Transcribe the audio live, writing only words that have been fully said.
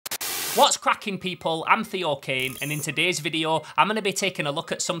What's cracking, people? I'm Theo Kane, and in today's video I'm going to be taking a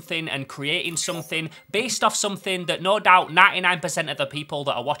look at something and creating something based off something that no doubt 99% of the people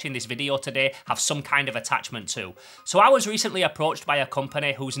that are watching this video today have some kind of attachment to. So I was recently approached by a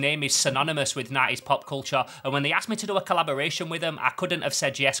company whose name is synonymous with 90s pop culture, and when they asked me to do a collaboration with them, I couldn't have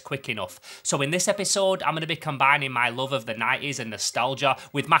said yes quick enough. So in this episode I'm going to be combining my love of the 90s and nostalgia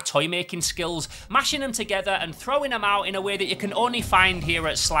with my toy making skills, mashing them together and throwing them out in a way that you can only find here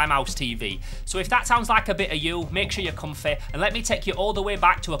at Slimehouse TV. So if that sounds like a bit of you, make sure you're comfy and let me take you all the way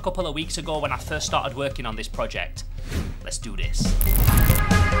back to a couple of weeks ago when I first started working on this project. Let's do this.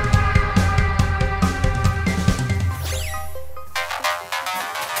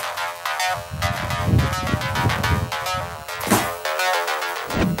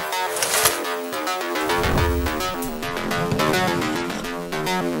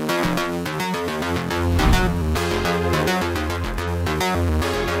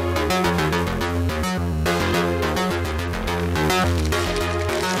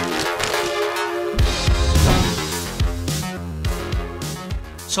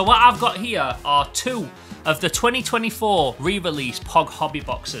 So what I've got here are two of the 2024 re-release Pog Hobby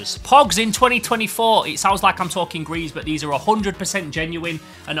Boxes. Pogs in 2024, it sounds like I'm talking grease, but these are 100% genuine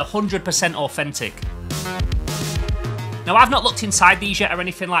and 100% authentic. Now, I've not looked inside these yet or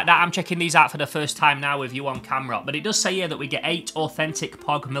anything like that. I'm checking these out for the first time now with you on camera. But it does say here that we get 8 authentic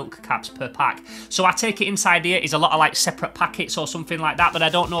Pog milk caps per pack. So I take it inside here is a lot of like separate packets or something like that, but I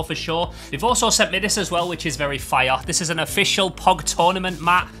don't know for sure. They've also sent me this as well, which is very fire. This is an official Pog tournament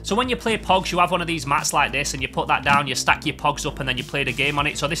mat. So when you play Pogs, you have one of these mats like this and you put that down, you stack your Pogs up and then you play the game on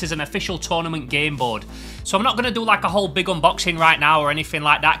it. So this is an official tournament game board. So I'm not going to do like a whole big unboxing right now or anything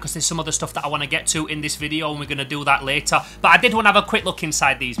like that because there's some other stuff that I want to get to in this video and we're going to do that later. But I did want to have a quick look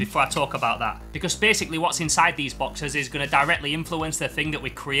inside these before I talk about that, because basically what's inside these boxes is going to directly influence the thing that we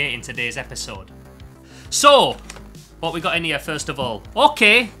create in today's episode. So, what we got in here first of all?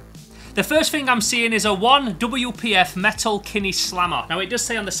 Okay, the first thing I'm seeing is a 1 WPF metal Kinney slammer. Now it does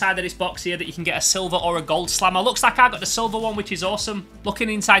say on the side of this box here that you can get a silver or a gold slammer. Looks like I got the silver one, which is awesome. Looking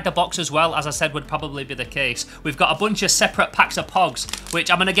inside the box as well, as I said, would probably be the case. We've got a bunch of separate packs of Pogs, which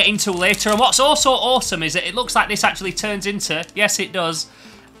I'm going to get into later. And what's also awesome is that it looks like this actually turns into, yes it does,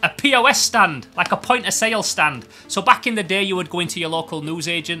 a POS stand, like a point of sale stand. So back in the day, you would go into your local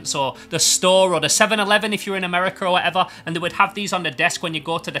newsagents or the store or the 7-Eleven if you're in America or whatever, and they would have these on the desk when you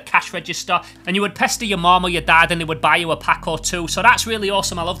go to the cash register, and you would pester your mom or your dad and they would buy you a pack or two. So that's really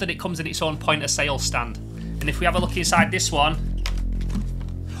awesome. I love that it comes in its own point of sale stand. And if we have a look inside this one,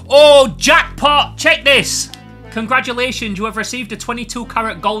 oh, jackpot! Check this! Congratulations, you have received a 22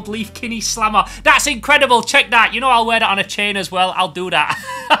 karat gold leaf Kinney slammer. That's incredible, check that. You know, I'll wear that on a chain as well, I'll do that.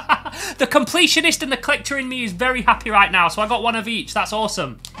 The completionist and the collector in me is very happy right now, so I got one of each, that's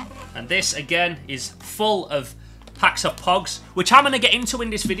awesome. And this, again, is full of packs of Pogs, which I'm going to get into in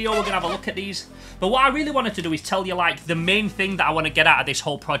this video. We're going to have a look at these. But what I really wanted to do is tell you, like, the main thing that I want to get out of this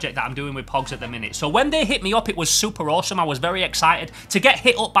whole project that I'm doing with Pogs at the minute. So when they hit me up, it was super awesome. I was very excited. To get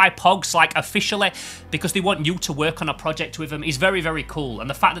hit up by Pogs, like, officially, because they want you to work on a project with them, is very, very cool. And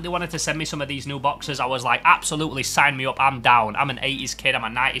the fact that they wanted to send me some of these new boxes, I was like, absolutely, sign me up. I'm down. I'm an 80s kid. I'm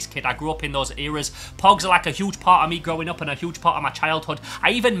a 90s kid. I grew up in those eras. Pogs are like a huge part of me growing up and a huge part of my childhood. I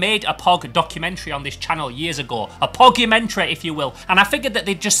even made a Pog documentary on this channel years ago. A Pogumentary, if you will. And I figured that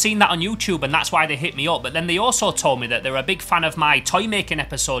they'd just seen that on YouTube and that's why they hit me up. But then they also told me that they're a big fan of my toy making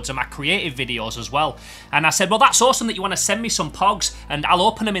episodes and my creative videos as well. And I said, well, that's awesome that you want to send me some Pogs and I'll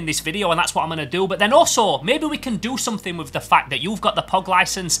open them in this video and that's what I'm going to do. But then also, maybe we can do something with the fact that you've got the Pog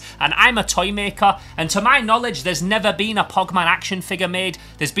license and I'm a toy maker. And to my knowledge, there's never been a POGMAN action figure made.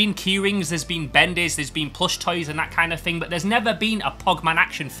 There's been keyrings, there's been bendies, there's been plush toys and that kind of thing. But there's never been a POGMAN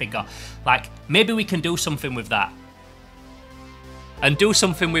action figure. Like, maybe we can do something with that. And do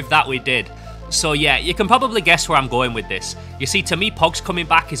something with that we did. So yeah, you can probably guess where I'm going with this. You see, to me, Pogs coming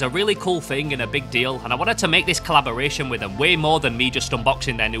back is a really cool thing and a big deal, and I wanted to make this collaboration with them way more than me just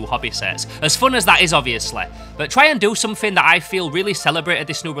unboxing their new hobby sets. As fun as that is, obviously. But try and do something that I feel really celebrated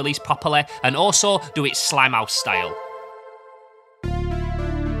this new release properly, and also do it Slimehouse style.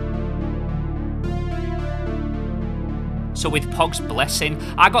 So with Pog's blessing,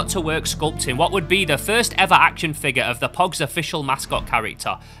 I got to work sculpting what would be the first ever action figure of the Pog's official mascot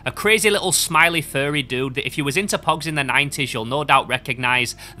character. A crazy little smiley furry dude that if you was into Pogs in the 90s, you'll no doubt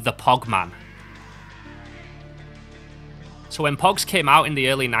recognise, the POGMAN. So when Pogs came out in the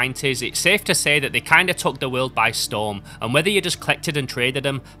early 90s, it's safe to say that they kinda took the world by storm, and whether you just collected and traded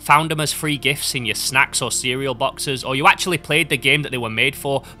them, found them as free gifts in your snacks or cereal boxes, or you actually played the game that they were made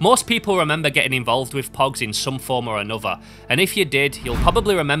for, most people remember getting involved with Pogs in some form or another. And if you did, you'll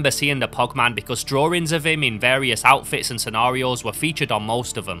probably remember seeing the Pogman because drawings of him in various outfits and scenarios were featured on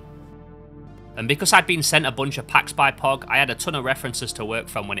most of them. And because I'd been sent a bunch of packs by Pog, I had a ton of references to work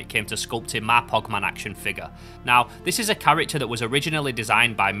from when it came to sculpting my POGMAN action figure. Now, this is a character that was originally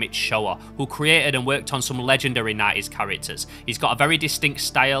designed by Mitch Shower, who created and worked on some legendary 90s characters. He's got a very distinct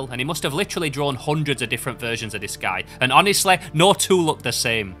style, and he must have literally drawn hundreds of different versions of this guy, and honestly, no two look the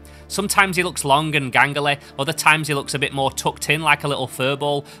same. Sometimes he looks long and gangly, other times he looks a bit more tucked in like a little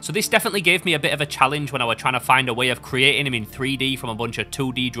furball, so this definitely gave me a bit of a challenge when I was trying to find a way of creating him in 3D from a bunch of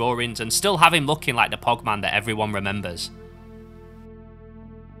 2D drawings and still have him looking like the Pogman that everyone remembers.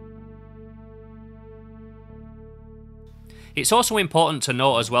 It's also important to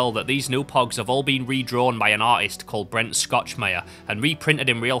note as well that these new Pogs have all been redrawn by an artist called Brent Scotchmeyer and reprinted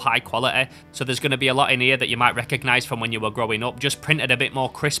in real high quality, so there's going to be a lot in here that you might recognise from when you were growing up, just printed a bit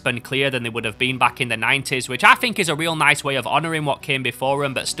more crisp and clear than they would have been back in the 90s, which I think is a real nice way of honouring what came before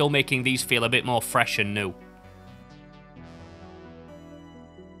them but still making these feel a bit more fresh and new.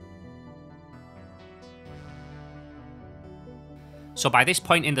 So by this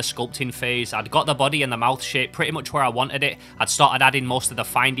point in the sculpting phase, I'd got the body and the mouth shape pretty much where I wanted it. I'd started adding most of the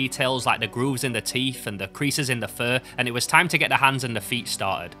fine details like the grooves in the teeth and the creases in the fur, and it was time to get the hands and the feet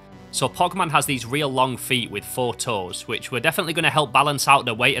started. So Pogman has these real long feet with 4 toes, which were definitely going to help balance out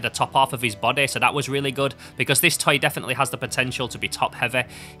the weight of the top half of his body, so that was really good, because this toy definitely has the potential to be top heavy.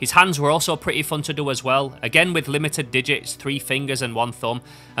 His hands were also pretty fun to do as well, again with limited digits, 3 fingers and 1 thumb,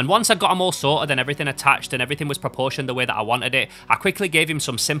 and once I got them all sorted and everything attached and everything was proportioned the way that I wanted it, I quickly gave him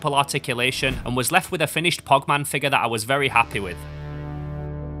some simple articulation and was left with a finished Pogman figure that I was very happy with.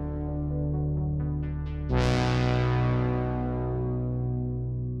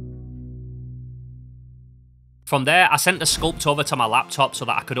 From there, I sent the sculpt over to my laptop so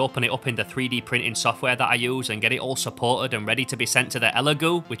that I could open it up in the 3D printing software that I use and get it all supported and ready to be sent to the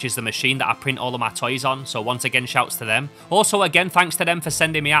Elegoo, which is the machine that I print all of my toys on, so once again shouts to them. Also again thanks to them for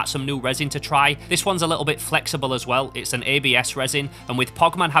sending me out some new resin to try. This one's a little bit flexible as well, it's an ABS resin, and with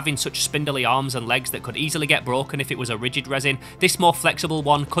Pogman having such spindly arms and legs that could easily get broken if it was a rigid resin, this more flexible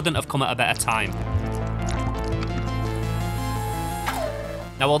one couldn't have come at a better time.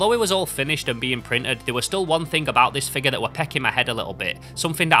 Now, although it was all finished and being printed, there was still one thing about this figure that were pecking my head a little bit.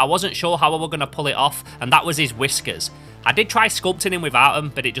 Something that I wasn't sure how I were going to pull it off, and that was his whiskers. I did try sculpting him without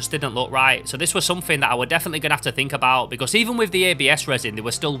them, but it just didn't look right, so this was something that I were definitely going to have to think about, because even with the ABS resin, they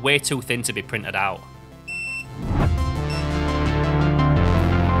were still way too thin to be printed out.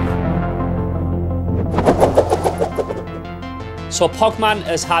 So Pogman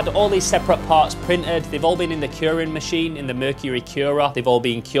has had all these separate parts printed, they've all been in the curing machine, in the mercury curer, they've all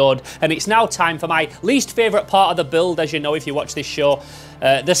been cured, and it's now time for my least favourite part of the build, as you know if you watch this show,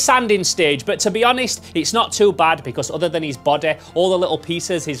 the sanding stage. But to be honest, it's not too bad, because other than his body, all the little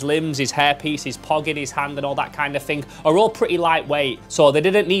pieces, his limbs, his hairpiece, his pog in his hand and all that kind of thing are all pretty lightweight, so they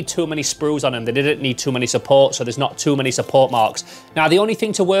didn't need too many sprues on them, they didn't need too many support, so there's not too many support marks. Now the only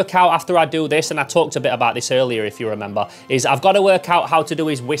thing to work out after I do this, and I talked a bit about this earlier if you remember, is I've got to work out how to do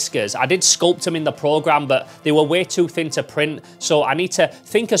his whiskers. I did sculpt them in the program, but they were way too thin to print, so I need to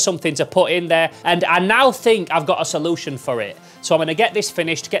think of something to put in there, and I now think I've got a solution for it. So I'm going to get this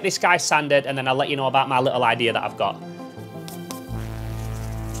finished, get this guy sanded, and then I'll let you know about my little idea that I've got.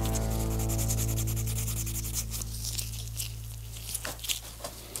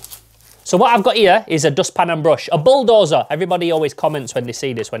 So what I've got here is a dustpan and brush, a bulldozer. Everybody always comments when they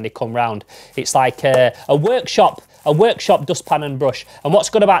see this, when they come round. It's like a workshop dustpan and brush. And what's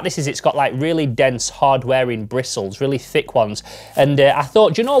good about this is it's got like really dense, hard-wearing bristles, really thick ones. And I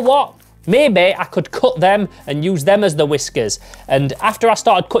thought, do you know what? Maybe I could cut them and use them as the whiskers. And after I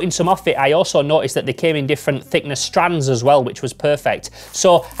started cutting some off it, I also noticed that they came in different thickness strands as well, which was perfect.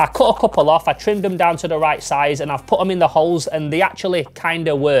 So I cut a couple off, I trimmed them down to the right size, and I've put them in the holes, and they actually kind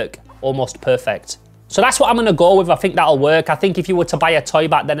of work almost perfect. So that's what I'm going to go with. I think that'll work. I think if you were to buy a toy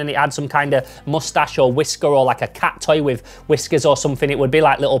back then and it had some kind of mustache or whisker, or like a cat toy with whiskers or something, it would be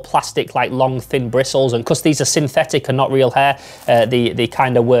like little plastic, like long thin bristles, and because these are synthetic and not real hair, they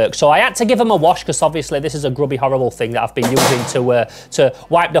kind of work. So I had to give them a wash, because obviously this is a grubby, horrible thing that I've been using to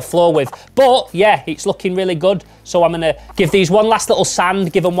wipe the floor with. But yeah, it's looking really good. So I'm gonna give these one last little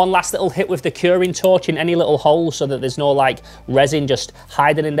sand, give them one last little hit with the curing torch in any little holes so that there's no like resin just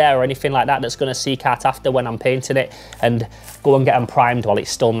hiding in there or anything like that that's gonna seek out after when I'm painting it, and go and get them primed while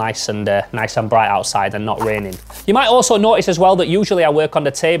it's still nice and bright outside and not raining. You might also notice as well that usually I work on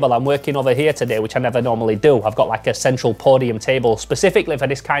the table. I'm working over here today, which I never normally do. I've got like a central podium table specifically for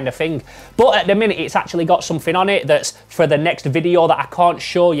this kind of thing. But at the minute, it's actually got something on it that's for the next video that I can't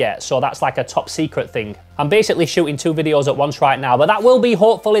show yet. So that's like a top secret thing. I'm basically shooting 2 videos at once right now, but that will be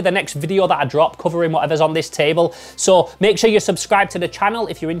hopefully the next video that I drop covering whatever's on this table. So make sure you subscribe to the channel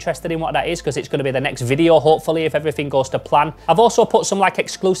if you're interested in what that is, because it's going to be the next video, hopefully, if everything goes to plan. I've also put some like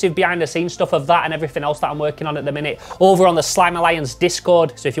exclusive behind the scenes stuff of that and everything else that I'm working on at the minute over on the Slime Alliance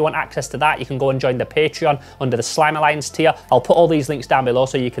Discord. So if you want access to that, you can go and join the Patreon under the Slime Alliance tier. I'll put all these links down below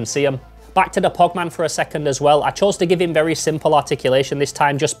so you can see them. Back to the POGMAN for a second as well. I chose to give him very simple articulation this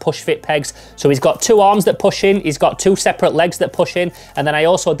time, just push fit pegs. So he's got 2 arms that push in, he's got 2 separate legs that push in, and then I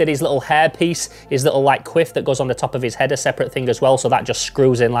also did his little hair piece, his little like quiff that goes on the top of his head, a separate thing as well, so that just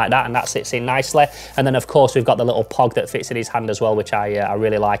screws in like that and that sits in nicely. And then of course we've got the little pog that fits in his hand as well, which I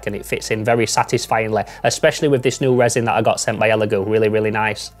really like, and it fits in very satisfyingly, especially with this new resin that I got sent by Elegoo. Really, really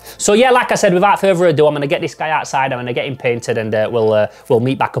nice. So yeah, like I said, without further ado, I'm going to get this guy outside, I'm going to get him painted, and we'll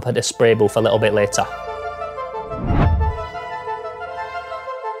meet back up at the spray booth a little bit later.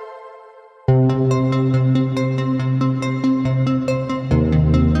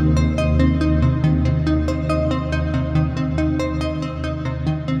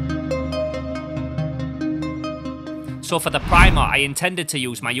 So for the primer, I intended to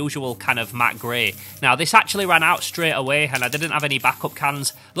use my usual can of matte grey. Now this actually ran out straight away and I didn't have any backup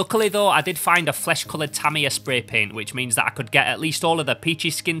cans. Luckily though, I did find a flesh coloured Tamiya spray paint, which means that I could get at least all of the peachy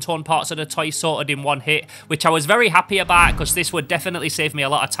skin tone parts of the toy sorted in one hit, which I was very happy about because this would definitely save me a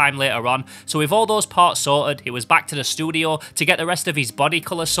lot of time later on. So with all those parts sorted, it was back to the studio to get the rest of his body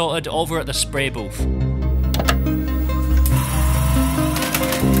colour sorted over at the spray booth.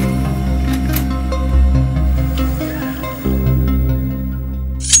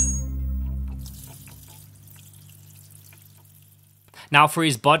 Now for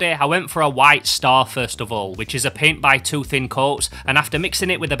his body, I went for a white star first of all, which is a paint by 2 thin coats, and after mixing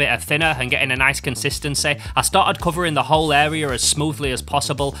it with a bit of thinner and getting a nice consistency, I started covering the whole area as smoothly as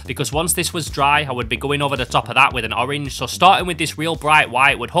possible, because once this was dry, I would be going over the top of that with an orange, so starting with this real bright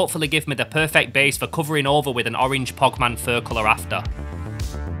white would hopefully give me the perfect base for covering over with an orange POGMAN fur colour after.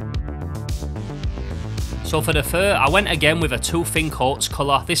 So for the fur, I went again with a 2 thin coats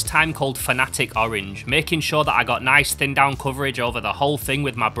colour, this time called Fanatic Orange, making sure that I got nice thin down coverage over the whole thing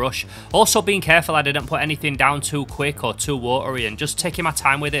with my brush. Also being careful I didn't put anything down too quick or too watery, and just taking my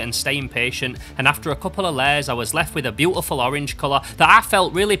time with it and staying patient. And after a couple of layers, I was left with a beautiful orange colour that I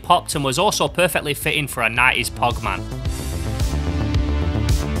felt really popped and was also perfectly fitting for a 90s POGMAN.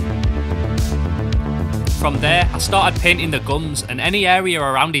 From there, I started painting the gums and any area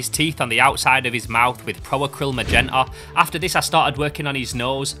around his teeth on the outside of his mouth with Pro Acryl Magenta. After this, I started working on his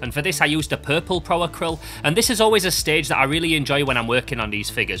nose, and for this I used a purple Pro Acryl, and this is always a stage that I really enjoy when I'm working on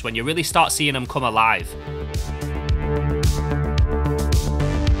these figures, when you really start seeing them come alive.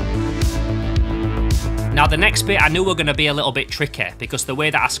 Now the next bit I knew were going to be a little bit tricky, because the way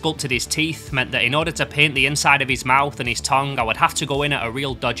that I sculpted his teeth meant that in order to paint the inside of his mouth and his tongue, I would have to go in at a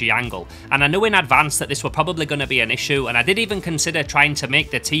real dodgy angle. And I knew in advance that this were probably going to be an issue, and I did even consider trying to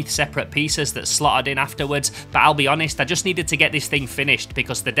make the teeth separate pieces that slotted in afterwards, but I'll be honest, I just needed to get this thing finished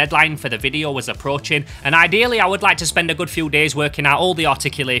because the deadline for the video was approaching, and ideally I would like to spend a good few days working out all the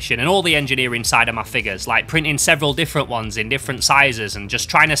articulation and all the engineering side of my figures, like printing several different ones in different sizes and just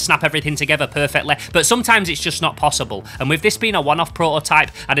trying to snap everything together perfectly, but sometimes it's just not possible, and with this being a one-off prototype,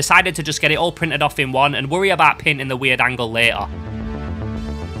 I decided to just get it all printed off in one and worry about painting the weird angle later.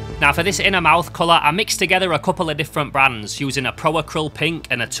 Now for this inner mouth colour, I mixed together a couple of different brands, using a Pro Acryl pink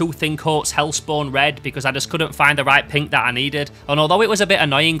and a 2 thin coats Hellspawn red, because I just couldn't find the right pink that I needed. And although it was a bit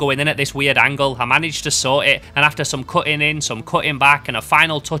annoying going in at this weird angle, I managed to sort it, and after some cutting in, some cutting back, and a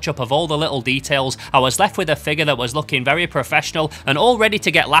final touch up of all the little details, I was left with a figure that was looking very professional and all ready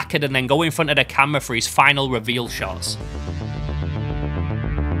to get lacquered and then go in front of the camera for his final reveal shots.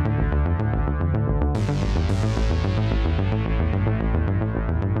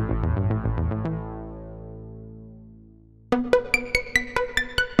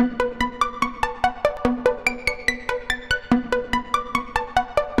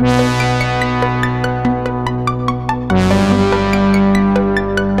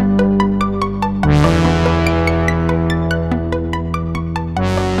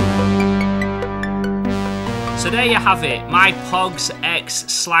 So there you have it, my Pogs X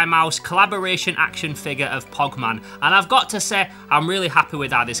Slimehouse collaboration action figure of POGMAN, and I've got to say, I'm really happy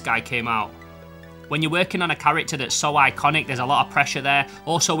with how this guy came out. When you're working on a character that's so iconic, there's a lot of pressure there.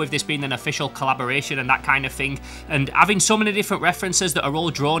 Also with this being an official collaboration and that kind of thing. And having so many different references that are all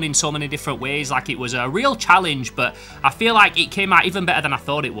drawn in so many different ways, like it was a real challenge, but I feel like it came out even better than I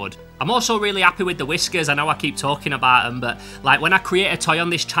thought it would. I'm also really happy with the whiskers. I know I keep talking about them, but like when I create a toy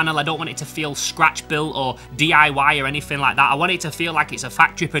on this channel, I don't want it to feel scratch built or DIY or anything like that. I want it to feel like it's a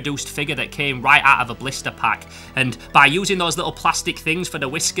factory produced figure that came right out of a blister pack. And by using those little plastic things for the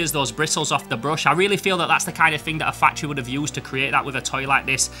whiskers, those bristles off the brush, I really feel that that's the kind of thing that a factory would have used to create that with a toy like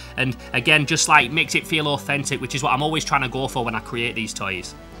this. And again, just like makes it feel authentic, which is what I'm always trying to go for when I create these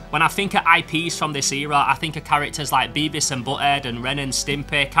toys. When I think of IPs from this era, I think of characters like Beavis and Butthead and Ren and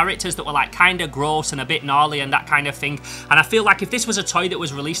Stimpy, characters that were like kind of gross and a bit gnarly and that kind of thing. And I feel like if this was a toy that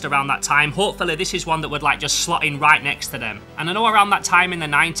was released around that time, hopefully this is one that would like just slot in right next to them. And I know around that time in the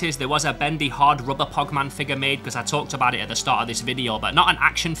 90s, there was a bendy hard rubber POGMAN figure made, because I talked about it at the start of this video, but not an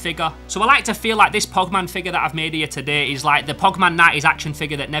action figure. So I like to feel like this POGMAN figure that I've made here today is like the POGMAN 90s action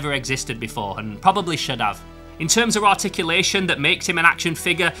figure that never existed before, and probably should have. In terms of articulation that makes him an action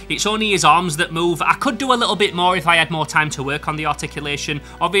figure, it's only his arms that move. I could do a little bit more if I had more time to work on the articulation.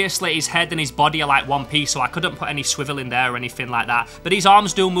 Obviously his head and his body are like one piece, so I couldn't put any swivel in there or anything like that. But his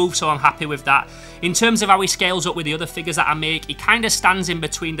arms do move, so I'm happy with that. In terms of how he scales up with the other figures that I make, he kind of stands in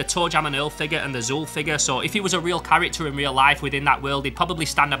between the Toe Jam and Earl figure and the Zool figure. So if he was a real character in real life within that world, he'd probably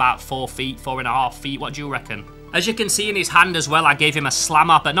stand about 4 feet, 4.5 feet. What do you reckon? As you can see in his hand as well, I gave him a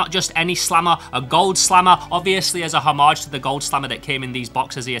slammer, but not just any slammer, a gold slammer, obviously as a homage to the gold slammer that came in these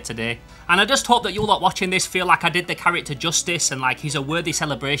boxes here today. And I just hope that you lot watching this feel like I did the character justice and like he's a worthy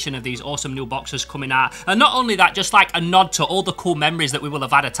celebration of these awesome new boxes coming out. And not only that, just like a nod to all the cool memories that we will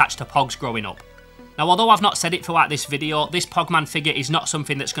have had attached to Pogs growing up. Now, although I've not said it throughout this video, this POGMAN figure is not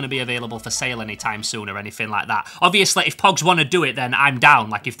something that's going to be available for sale anytime soon or anything like that. Obviously, if Pogs want to do it, then I'm down.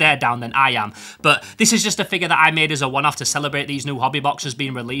 Like, if they're down, then I am. But this is just a figure that I made as a one-off to celebrate these new hobby boxes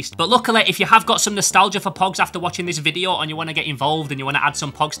being released. But luckily, if you have got some nostalgia for Pogs after watching this video and you want to get involved and you want to add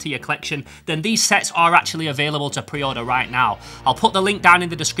some Pogs to your collection, then these sets are actually available to pre-order right now. I'll put the link down in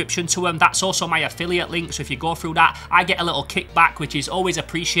the description to them. That's also my affiliate link, so if you go through that, I get a little kickback, which is always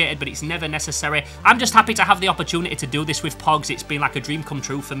appreciated, but it's never necessary. I'm just happy to have the opportunity to do this with Pogs. It's been like a dream come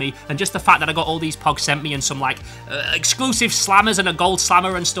true for me, and just the fact that I got all these Pogs sent me and some like exclusive slammers and a gold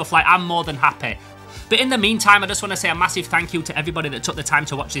slammer and stuff, like I'm more than happy. But in the meantime, I just want to say a massive thank you to everybody that took the time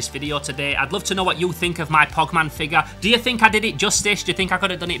to watch this video today. I'd love to know what you think of my POGMAN figure. Do you think I did it justice? Do you think I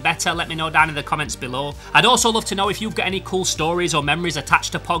could have done it better? Let me know down in the comments below. I'd also love to know if you've got any cool stories or memories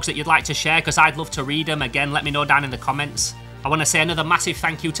attached to Pogs that you'd like to share, because I'd love to read them. Again, let me know down in the comments. I want to say another massive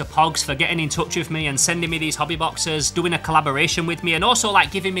thank you to Pogs for getting in touch with me and sending me these hobby boxes, doing a collaboration with me, and also like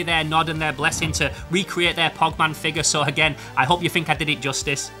giving me their nod and their blessing to recreate their POGMAN figure. So again, I hope you think I did it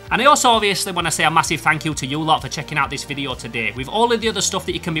justice. And I also obviously want to say a massive thank you to you lot for checking out this video today. With all of the other stuff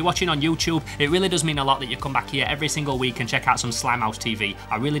that you can be watching on YouTube, it really does mean a lot that you come back here every single week and check out some Slimehouse TV.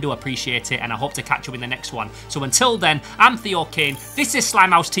 I really do appreciate it, and I hope to catch you in the next one. So until then, I'm Theo Kane, this is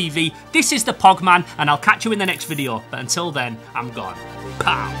Slimehouse TV, this is the POGMAN, and I'll catch you in the next video. But until then, I'm gone.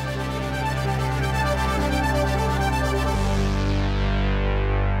 Pow!